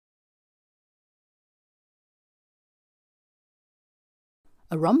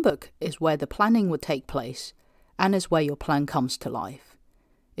A runbook is where the planning would take place and is where your plan comes to life.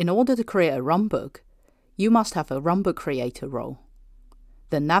 In order to create a runbook, you must have a runbook creator role.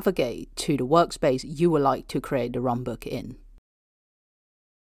 Then navigate to the workspace you would like to create the runbook in.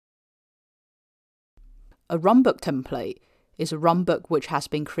 A runbook template is a runbook which has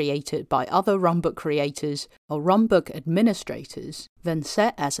been created by other runbook creators or runbook administrators, then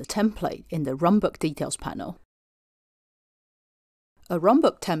set as a template in the Runbook Details panel. A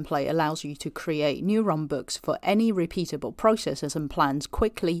runbook template allows you to create new runbooks for any repeatable processes and plans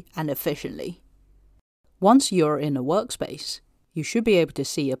quickly and efficiently. Once you're in a workspace, you should be able to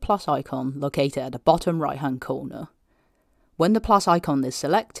see a plus icon located at the bottom right-hand corner. When the plus icon is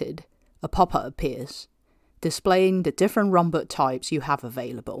selected, a pop-up appears, displaying the different runbook types you have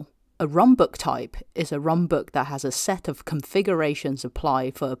available. A runbook type is a runbook that has a set of configurations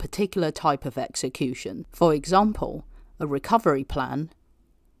applied for a particular type of execution. For example, a recovery plan,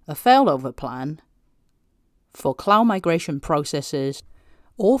 a failover plan, for cloud migration processes,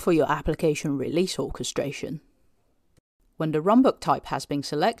 or for your application release orchestration. When the runbook type has been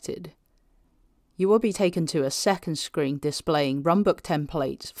selected, you will be taken to a second screen displaying runbook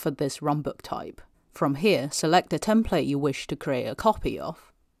templates for this runbook type. From here, select the template you wish to create a copy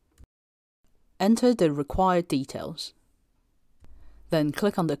of. Enter the required details. Then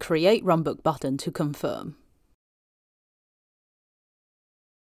click on the Create Runbook button to confirm.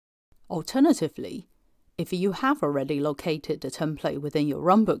 Alternatively, if you have already located the template within your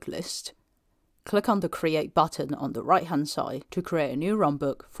runbook list, click on the Create button on the right-hand side to create a new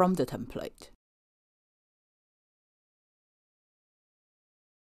runbook from the template.